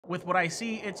with what I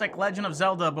see, it's like Legend of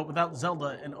Zelda, but without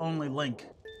Zelda and only Link.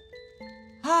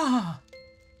 Ah.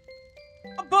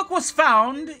 A book was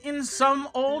found in some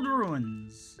old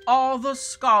ruins. All the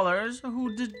scholars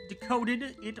who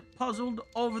decoded it puzzled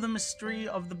over the mystery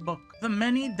of the book, the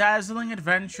many dazzling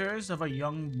adventures of a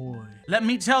young boy. Let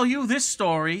me tell you this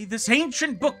story this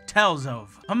ancient book tells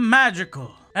of a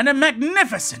magical and a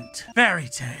magnificent fairy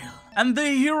tale. And the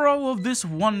hero of this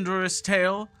wondrous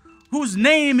tale, whose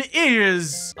name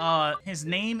is,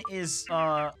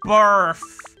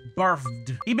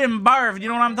 Barfed. He been barfed, you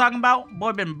know what I'm talking about?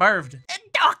 Boy been barfed.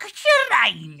 Dr.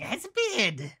 Shrine has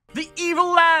been. The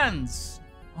evil lands.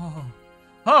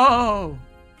 Oh.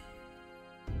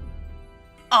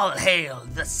 All hail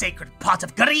the sacred pot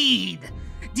of greed.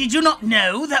 Did you not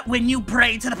know that when you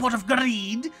pray to the pot of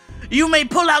greed, you may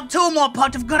pull out 2 more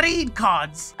pot of greed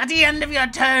cards at the end of your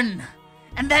turn?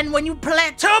 And then when you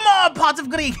play 2 more pots of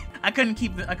greed. I couldn't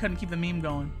keep the meme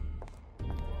going.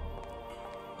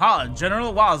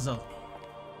 General Waza.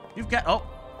 I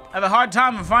have a hard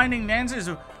time finding dancers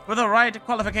with the right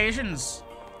qualifications.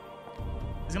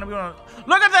 He's gonna be one of,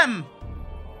 look at them!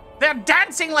 They're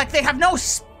dancing like they have no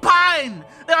spine!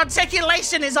 Their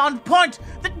articulation is on point!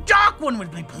 The Dark One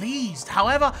would be pleased.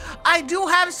 However, I do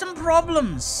have some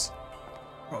problems.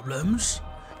 Problems?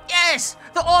 Yes!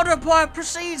 The order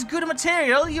proceeds good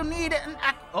material. You need an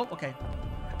oh, okay.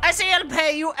 I say I'll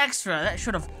pay you extra. That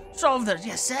should have solved it.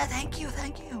 Yes, sir. Thank you.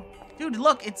 Dude,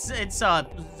 look, it's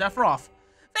Sephiroth.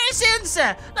 Very soon,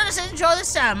 sir. Let us enjoy the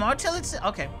ceremony till it's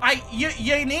okay.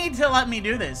 You need to let me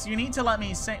do this. You need to let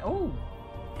me sing. Oh,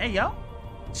 hey yo,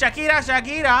 Shakira,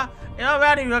 you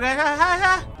ready?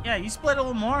 Yeah, you split a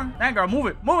little more. That girl, move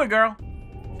it, girl.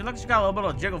 She looks, she got a little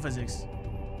bit of jiggle physics.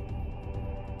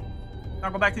 I'll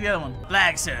go back to the other one.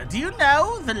 Flag, sir, do you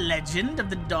know the legend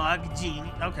of the dog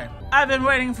genie? Okay. I've been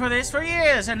waiting for this for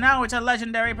years, and now it's a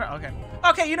legendary okay.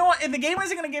 Okay, you know what? If the game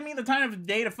isn't gonna give me the time of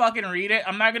day to fucking read it,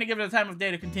 I'm not gonna give it the time of day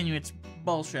to continue its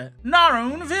bullshit.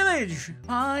 Narun Village.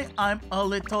 Hi, I'm a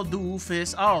little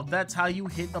doofus. Oh, that's how you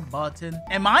hit the button.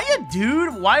 Am I a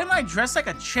dude? Why am I dressed like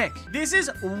a chick? This is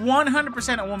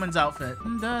 100% a woman's outfit.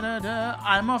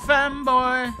 I'm a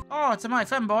femboy. Oh, it's my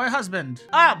femboy husband.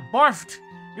 Ah, barfed.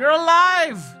 You're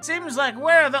alive! Seems like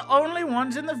we're the only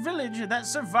ones in the village that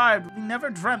survived. We never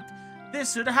dreamt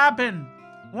this would happen.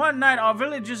 One night, our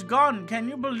village is gone. Can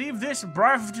you believe this,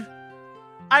 barfed?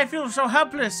 I feel so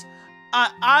helpless.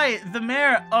 I, the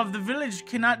mayor of the village,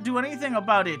 cannot do anything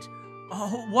about it.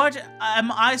 Oh, what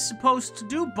am I supposed to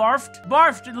do, barfed?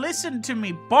 Barfed, listen to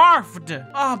me, barfed.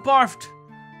 Ah, barfed.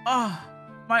 Ah,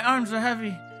 my arms are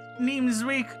heavy. Knees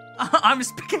weak. I'm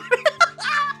spaghetti.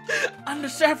 On the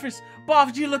surface,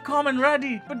 Barfed, you look calm and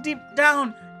ready, but deep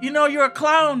down, you know you're a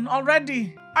clown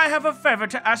already. I have a favor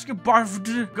to ask you,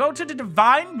 Barfed. Go to the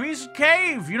Divine Beast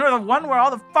Cave. You know the one where all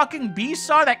the fucking beasts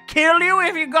are that kill you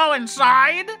if you go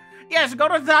inside? Yes, go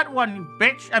to that one, you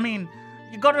bitch. I mean,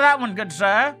 you go to that one, good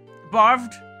sir.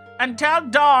 Barfed. And tell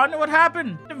Dawn what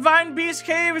happened. Divine Beast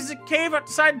Cave is a cave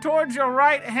outside towards your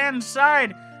right-hand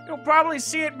side. You'll probably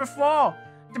see it before.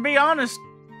 To be honest,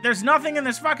 there's nothing in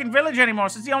this fucking village anymore,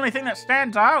 so it's the only thing that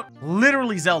stands out.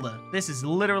 Literally Zelda. This is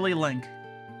literally Link,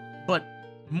 but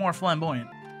more flamboyant.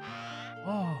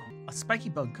 Oh, a spiky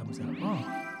bug comes out. Oh.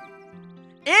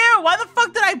 Ew, why the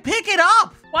fuck did I pick it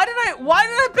up? Why did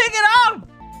I pick it up?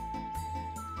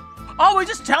 Oh, it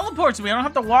just teleports me. I don't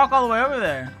have to walk all the way over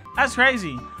there. That's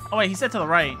crazy. Oh wait, he said to the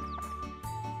right.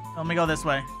 Let me go this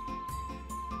way.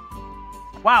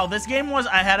 Wow, this game was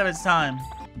ahead of its time.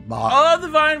 Oh, the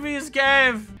Divine Beast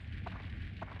Cave.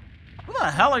 Who the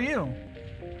hell are you?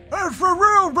 It's for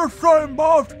real this time,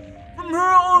 boss. From here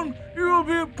on, you will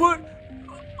be put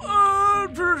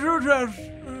to test.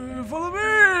 Follow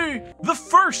me. The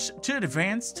first to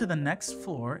advance to the next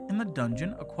floor in the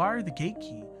dungeon, acquire the gate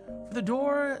key for the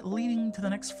door leading to the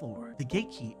next floor. The gate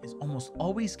key is almost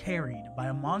always carried by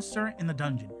a monster in the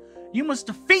dungeon. You must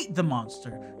defeat the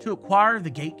monster to acquire the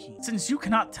gate key. Since you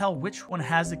cannot tell which one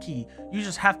has the key, you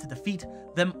just have to defeat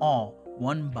them all,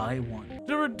 one by one.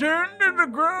 To return to the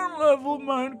ground level,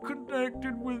 mind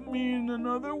connected with me in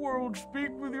another world.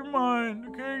 Speak with your mind,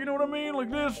 okay? You know what I mean? Like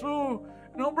this, so,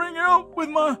 and I'll bring help with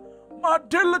my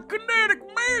telekinetic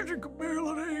magic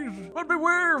abilities. But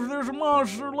beware, if there's a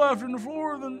monster left in the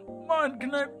floor, then mind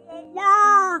connect won't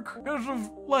work. Because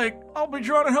of, like, I'll be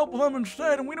trying to help them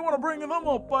instead, and we don't want to bring them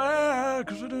up by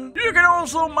accident. You can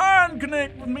also mind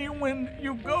connect with me when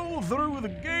you go through the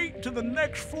gate to the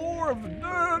next floor of the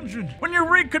dungeon. When you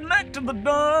reconnect to the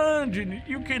dungeon,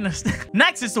 you can...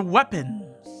 Next is the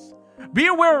weapons.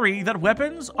 Be wary that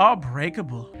weapons are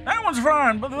breakable. That one's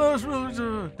fine, but this was...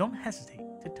 Don't hesitate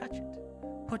to touch it.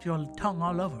 put your tongue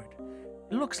all over it.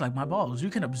 It looks like my balls. You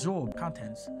can absorb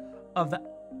contents of the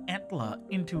antler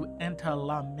into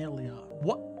antelamelia.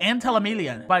 What?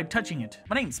 Antelamelia by touching it.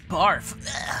 My name's Barf.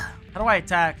 Ugh. How do I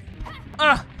attack?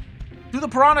 Do the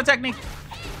piranha technique.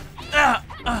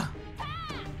 Oh,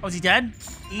 is he dead?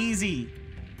 Easy.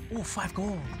 Oh, 5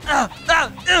 gold.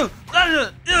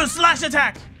 Slash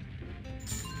attack.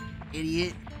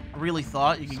 Idiot. I really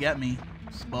thought you could get me.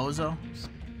 Bozo.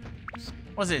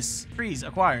 What's this? Trees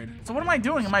acquired. So what am I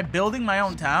doing? Am I building my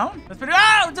own town? That's pretty.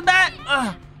 Oh, it's a bat.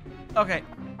 Okay.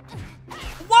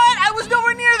 What? I was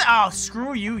nowhere near that. Oh,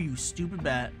 screw you, you stupid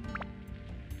bat.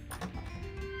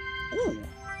 Ooh.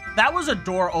 That was a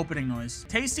door opening noise.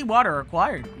 Tasty water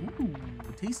acquired. Ooh,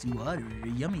 tasty water.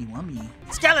 Yummy, yummy.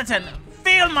 Skeleton,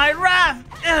 feel my wrath.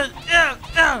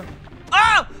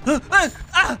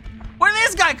 Where did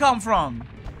this guy come from?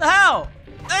 The hell?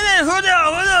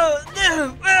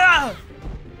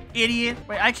 Idiot.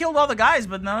 Wait, I killed all the guys,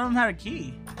 but none of them had a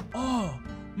key. Oh,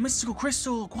 mystical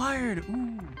crystal acquired.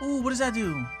 Ooh, what does that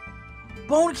do?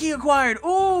 Bone key acquired.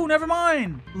 Ooh, never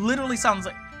mind. Literally sounds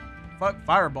like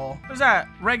fireball. What's that?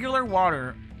 Regular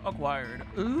water acquired.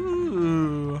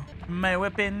 Ooh. My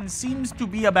weapon seems to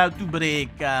be about to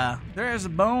break. There's a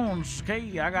bones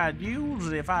key. I gotta use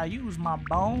it if I use my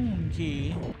bone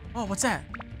key. Oh, what's that?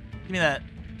 Give me that.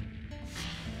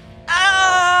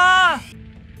 Ah!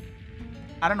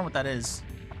 I don't know what that is.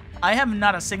 I have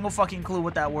not a single fucking clue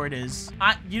what that word is.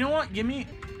 You know what? Give me...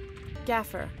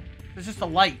 Gaffer. There's just a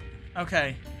light.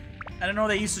 Okay. I didn't know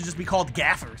they used to just be called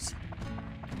gaffers.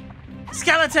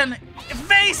 Skeleton,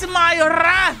 face my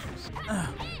wrath!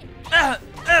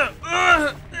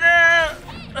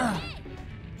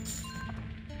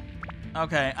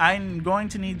 Okay, I'm going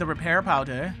to need the repair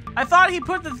powder. I thought he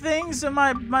put the things in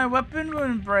my weapon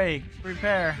wouldn't break.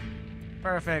 Repair.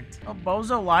 Perfect. Oh,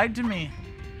 Bozo lied to me.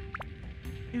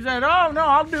 He said, oh, no,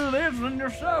 I'll do this and your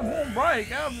stuff won't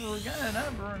break ever again,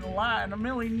 ever in a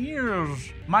million years.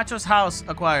 Macho's house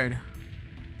acquired.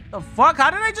 The fuck? How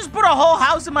did I just put a whole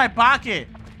house in my pocket?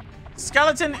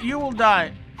 Skeleton, you will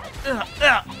die.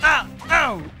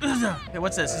 Okay,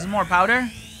 what's this? Is this more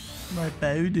powder? My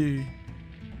powder.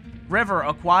 River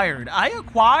acquired. I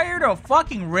acquired a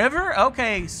fucking river?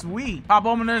 Okay, sweet. Pop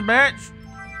open this bitch.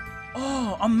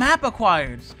 Oh, a map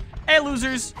acquired. Hey,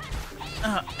 losers.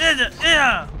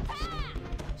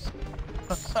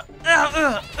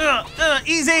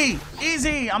 Easy.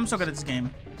 Easy. I'm so good at this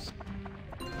game.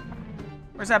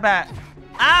 Where's that bat?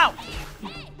 Ow!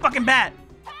 Fucking bat.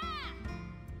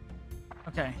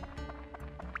 Okay.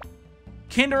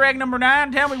 Kinder egg number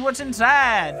 9. Tell me what's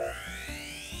inside.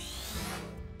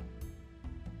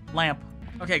 Lamp.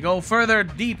 Okay, go further,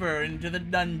 deeper into the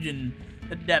dungeon.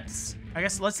 The depths. I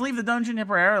guess let's leave the dungeon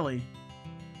temporarily.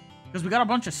 Because we got a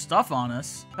bunch of stuff on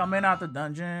us. Coming out the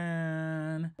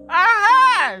dungeon.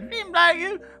 Aha! Seems like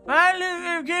you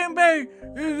finally came back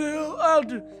to the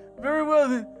altar. Very well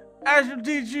then. I shall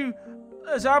teach you.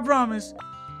 That's our promise.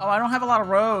 Oh, I don't have a lot of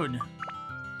road.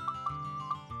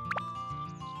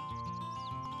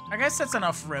 I guess that's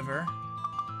enough river.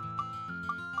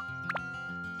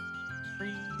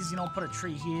 Trees, you know, put a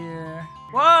tree here.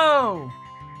 Whoa!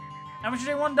 Amateur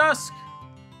day 1 dusk.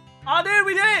 Oh, dude,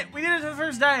 we did it! We did it the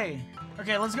first day.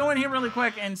 Okay, let's go in here really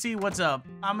quick and see what's up.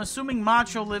 I'm assuming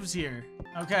Macho lives here.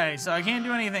 Okay, so I can't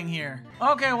do anything here.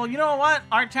 Okay, well, you know what?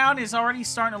 Our town is already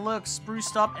starting to look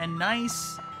spruced up and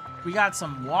nice. We got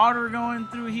some water going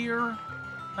through here.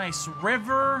 Nice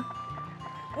river.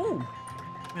 Ooh,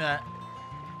 look at that.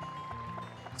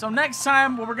 So next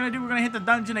time, what we're gonna do, we're gonna hit the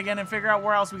dungeon again and figure out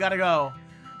where else we gotta go.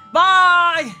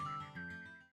 Bye!